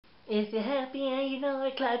If you're happy and you know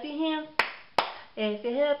it, clap your hands. If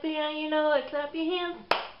you're happy and you know it, clap your hands.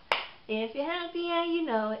 If you're happy and you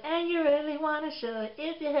know it, and you really want to show it.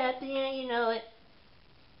 If you're happy and you know it,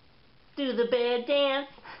 do the bear dance.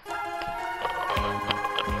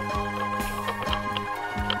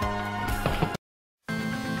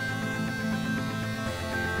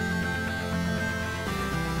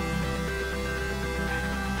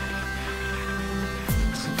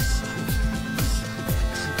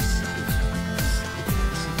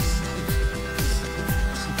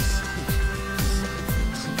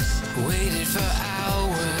 Waited for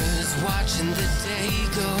hours, watching the day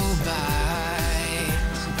go by.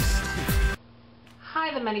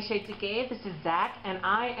 Hi, the Many Shades of Gay. This is Zach, and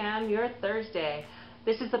I am your Thursday.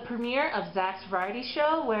 This is the premiere of Zach's variety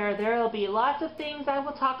show, where there will be lots of things I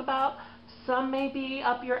will talk about. Some may be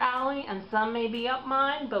up your alley, and some may be up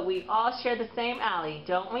mine, but we all share the same alley,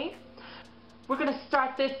 don't we? We're going to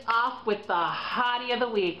start this off with the hottie of the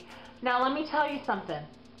week. Now, let me tell you something.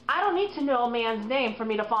 I don't need to know a man's name for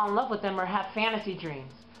me to fall in love with them or have fantasy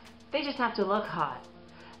dreams. They just have to look hot.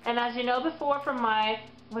 And as you know before from my,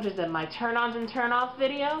 my turn-ons and turn-offs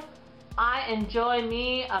video, I enjoy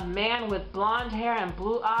me a man with blonde hair and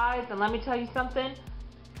blue eyes, and let me tell you something,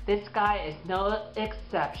 this guy is no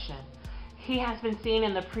exception. He has been seen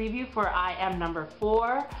in the preview for I Am Number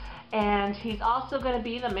 4, and he's also going to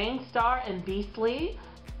be the main star in Beastly.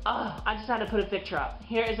 Oh, I just had to put a picture up.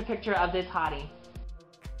 Here is a picture of this hottie.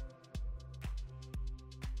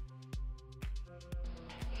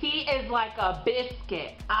 He is like a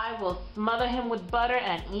biscuit. I will smother him with butter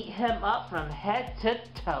and eat him up from head to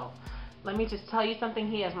toe. Let me just tell you something.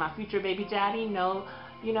 He is my future baby daddy. No,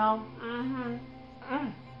 you know,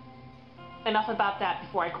 Enough about that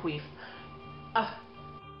before I queef.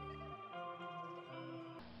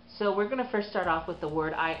 So we're going to first start off with the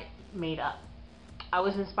word I made up. I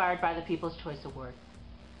was inspired by the People's Choice Award.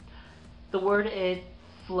 The word is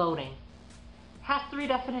floating. Has 3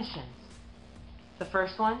 definitions. The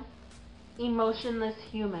first one, emotionless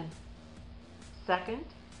human. Second,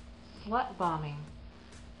 slut bombing.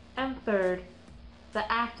 And third,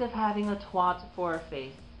 the act of having a twat for a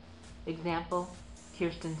face. Example,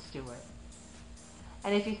 Kirsten Stewart.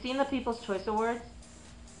 And if you've seen the People's Choice Awards,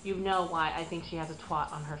 you know why I think she has a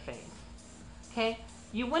twat on her face. Okay?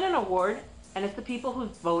 You win an award, and it's the people who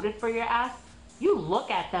voted for your ass. You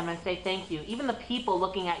look at them and say thank you. Even the people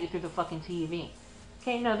looking at you through the fucking TV.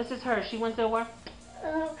 Okay, no, this is her. She wins the award.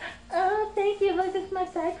 Oh, thank you. Look, this is my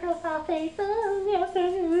side profile face. Oh, yes.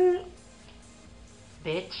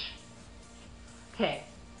 Bitch. Okay,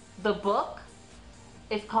 the book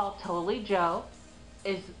is called Totally Joe.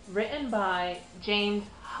 It's written by James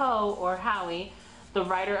Ho, or Howie, the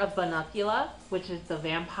writer of Bunnicula, which is the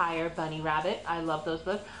vampire bunny rabbit. I love those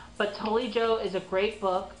books. But Totally Joe is a great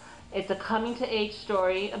book. It's a coming-to-age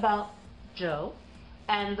story about Joe.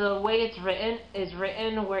 And the way it's written is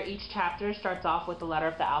written where each chapter starts off with the letter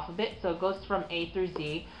of the alphabet. So it goes from A through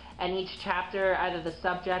Z. And each chapter, either the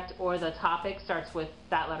subject or the topic, starts with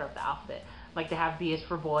that letter of the alphabet. Like they have B is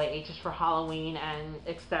for boy, H is for Halloween, and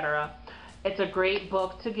etc. It's a great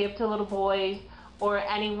book to give to little boys or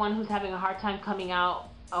anyone who's having a hard time coming out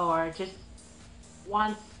or just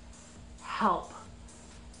wants help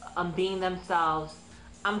being themselves.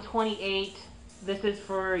 I'm 28. This is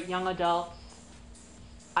for young adults.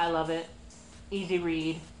 I love it. Easy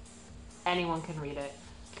read. Anyone can read it.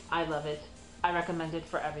 I love it. I recommend it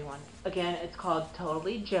for everyone. Again, it's called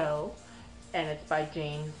Totally Joe, and it's by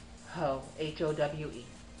James Ho, H-O-W-E.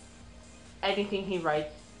 Anything he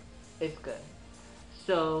writes is good.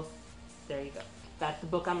 So, there you go. That's the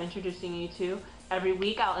book I'm introducing you to. Every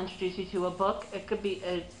week I'll introduce you to a book. It could be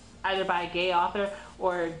it's either by a gay author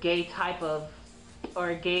or a gay type of,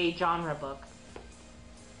 or a gay genre book.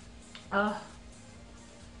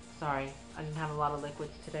 Sorry, I didn't have a lot of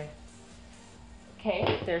liquids today.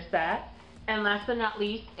 Okay, there's that. And last but not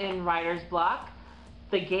least, in writer's block,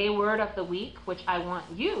 the gay word of the week, which I want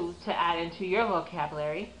you to add into your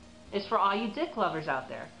vocabulary, is for all you dick lovers out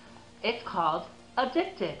there. It's called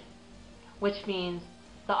addicted, which means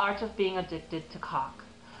the art of being addicted to cock.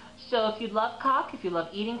 So if you love cock, if you love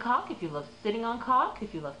eating cock, if you love sitting on cock,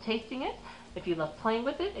 if you love tasting it, if you love playing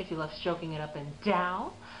with it, if you love stroking it up and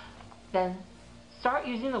down, then start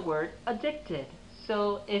using the word addicted.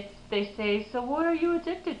 So if they say, so what are you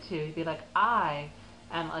addicted to? You'd be like, I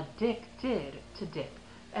am addicted to dick.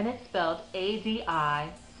 And it's spelled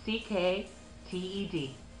A-D-I-C-K-T-E-D.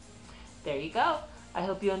 There you go. I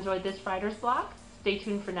hope you enjoyed this writer's block. Stay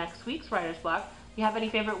tuned for next week's writer's block. If you have any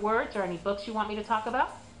favorite words or any books you want me to talk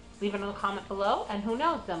about, leave it in the comment below, and who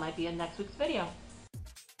knows, that might be in next week's video.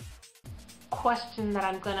 question that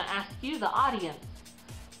I'm going to ask you, the audience,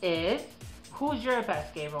 is who's your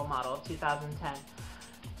best gay role model of 2010?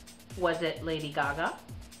 Was it Lady Gaga,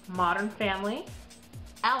 Modern Family,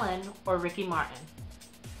 Ellen, or Ricky Martin?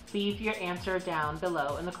 Leave your answer down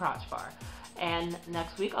below in the crotch bar. And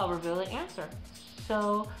next week I'll reveal the answer.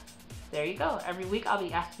 So there you go. Every week I'll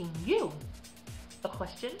be asking you a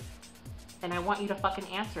question, and I want you to fucking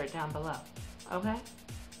answer it down below. Okay?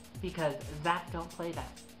 Because Zach don't play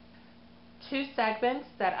that. 2 segments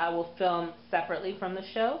that I will film separately from the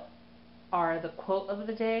show are the quote of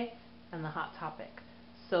the day and the hot topic.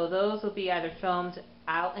 So those will be either filmed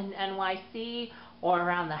out in NYC or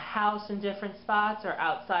around the house in different spots or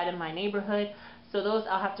outside in my neighborhood. So those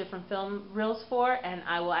I'll have different film reels for, and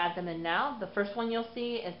I will add them in now. The first one you'll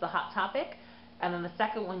see is the hot topic, and then the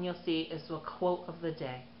second one you'll see is the quote of the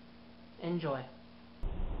day. Enjoy.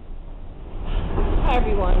 Hi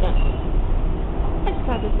everyone. I just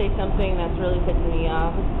have to say something that's really pissing me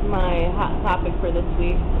off. It's my hot topic for this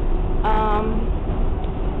week.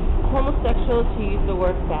 Homosexuals who use the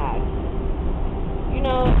word fag. You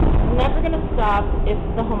know, never gonna stop if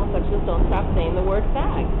the homosexuals don't stop saying the word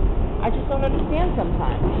fag. I just don't understand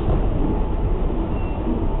sometimes.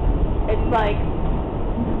 It's like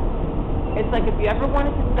if you ever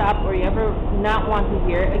wanted to stop or you ever not want to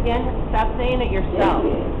hear it again, stop saying it yourself.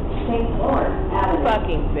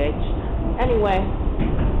 Fucking bitch. Anyway,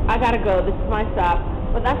 I gotta go. This is my stop.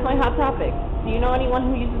 But that's my hot topic. Do you know anyone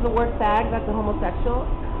who uses the word fag that's a homosexual?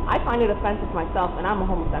 I find it offensive myself, and I'm a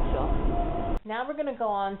homosexual. Now we're going to go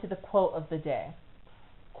on to the quote of the day.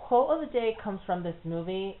 Quote of the day comes from this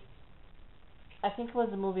movie. I think it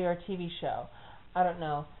was a movie or a TV show. I don't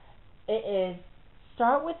know. It is,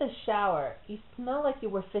 start with a shower. You smell like you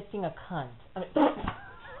were fisting a cunt. I mean,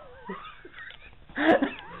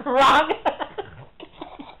 wrong.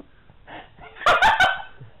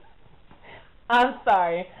 I'm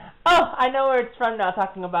sorry. Oh, I know where it's from now,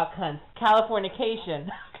 talking about cunts. Californication.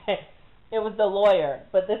 Okay. It was the lawyer,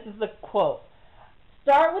 but this is the quote.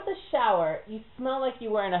 Start with a shower. You smell like you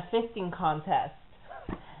were in a fisting contest.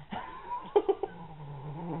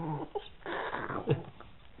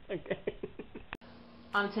 Okay.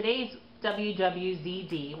 On today's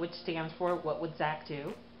WWZD, which stands for What Would Zach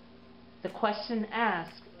Do?, the question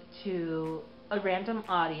asked to a random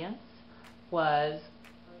audience was,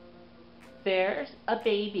 there's a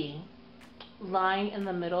baby lying in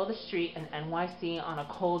the middle of the street in NYC on a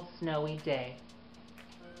cold, snowy day.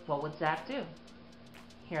 What would Zach do?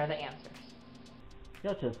 Here are the answers.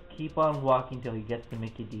 He'll just keep on walking till he gets to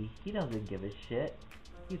Mickey D. He doesn't give a shit.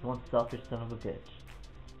 He's one selfish son of a bitch.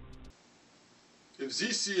 If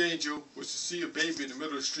ZC Angel was to see a baby in the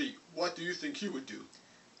middle of the street, what do you think he would do?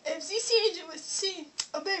 If ZC Angel was to see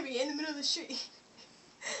a baby in the middle of the street,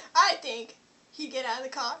 I think he'd get out of the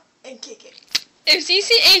car and kick it. If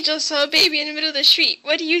ZC Angel saw a baby in the middle of the street,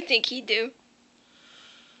 what do you think he'd do?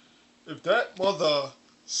 If that mother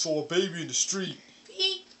saw a baby in the street,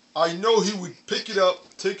 I know he would pick it up,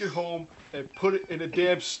 take it home, and put it in a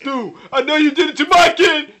damn stew. I know you did it to my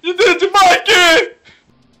kid! You did it to my kid!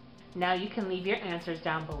 Now you can leave your answers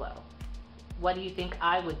down below. What do you think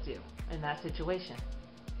I would do in that situation?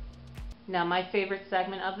 Now my favorite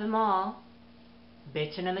segment of them all,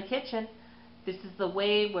 bitchin' in the kitchen. This is the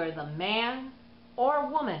way where the man or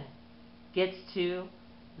woman gets to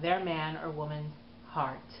their man or woman's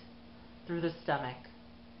heart through the stomach.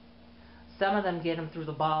 Some of them get them through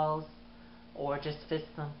the balls or just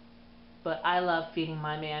fist them. But I love feeding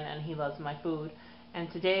my man and he loves my food. And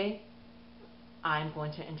today I'm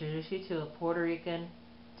going to introduce you to a Puerto Rican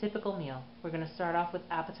typical meal. We're going to start off with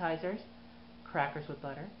appetizers, crackers with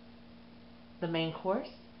butter. The main course,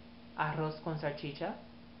 arroz con salchicha.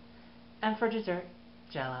 And for dessert,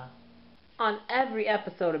 Jello. On every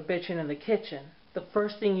episode of Bitchin' in the Kitchen, the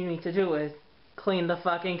first thing you need to do is clean the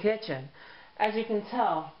fucking kitchen. As you can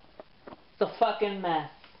tell, it's a fucking mess.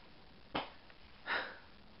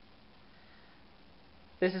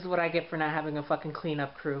 This is what I get for not having a fucking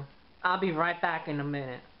cleanup crew. I'll be right back in a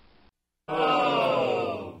minute.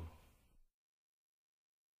 Oh.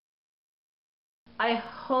 I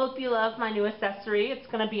hope you love my new accessory. It's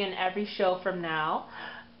going to be in every show from now.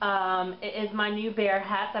 It is my new bear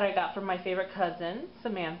hat that I got from my favorite cousin,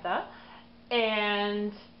 Samantha.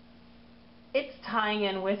 And it's tying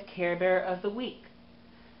in with Care Bear of the Week.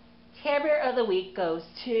 Care Bear of the Week goes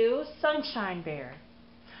to Sunshine Bear.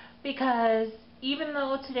 Because even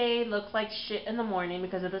though today looked like shit in the morning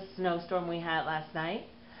because of the snowstorm we had last night,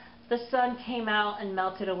 the sun came out and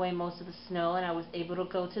melted away most of the snow, and I was able to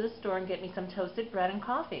go to the store and get me some toasted bread and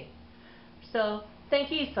coffee. So thank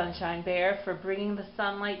you, Sunshine Bear, for bringing the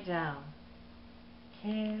sunlight down.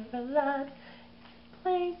 Care a lot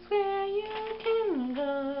place where you can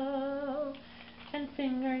go and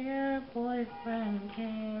finger your boyfriend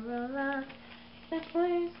Caroline. The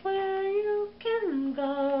place where you can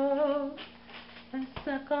go and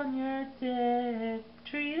suck on your dick.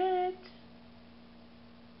 Treat it.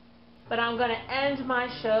 But I'm going to end my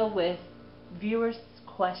show with viewers'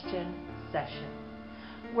 question session,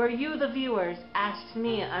 where you, the viewers, asked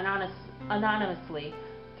me anonymously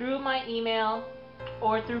through my email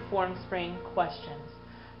or through FormSpring questions.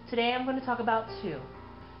 Today I'm going to talk about two.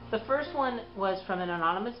 The first one was from an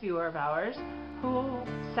anonymous viewer of ours who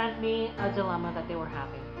sent me a dilemma that they were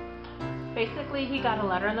having. Basically, he got a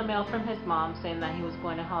letter in the mail from his mom saying that he was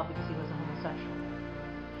going to hell because he was a homosexual.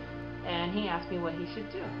 And he asked me what he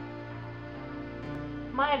should do.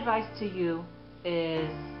 My advice to you is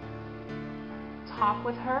talk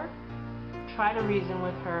with her, try to reason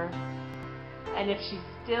with her, and if she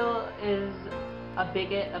still is a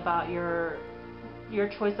bigot about your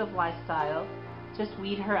choice of lifestyle, just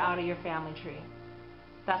weed her out of your family tree.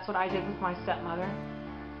 That's what I did with my stepmother,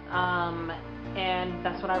 and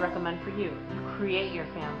that's what I recommend for you. You create your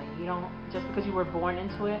family. You don't, just because you were born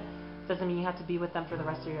into it doesn't mean you have to be with them for the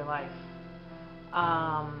rest of your life.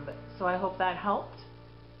 So I hope that helped.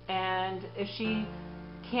 And if she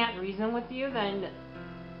can't reason with you, then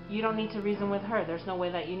you don't need to reason with her. There's no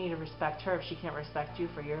way that you need to respect her if she can't respect you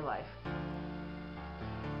for your life.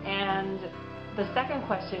 And the second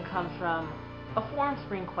question comes from a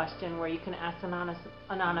FormSpring question where you can ask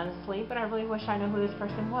anonymously, but I really wish I knew who this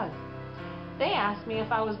person was. They asked me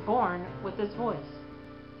if I was born with this voice.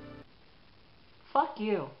 Fuck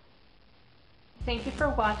you. Thank you for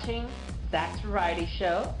watching Zach's Variety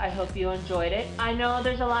Show. I hope you enjoyed it. I know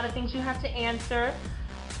there's a lot of things you have to answer.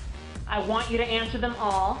 I want you to answer them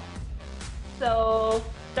all. So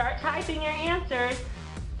start typing your answers.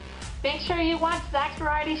 Make sure you watch Zach's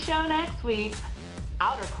Variety Show next week.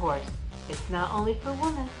 Outer Course. It's not only for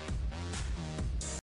women.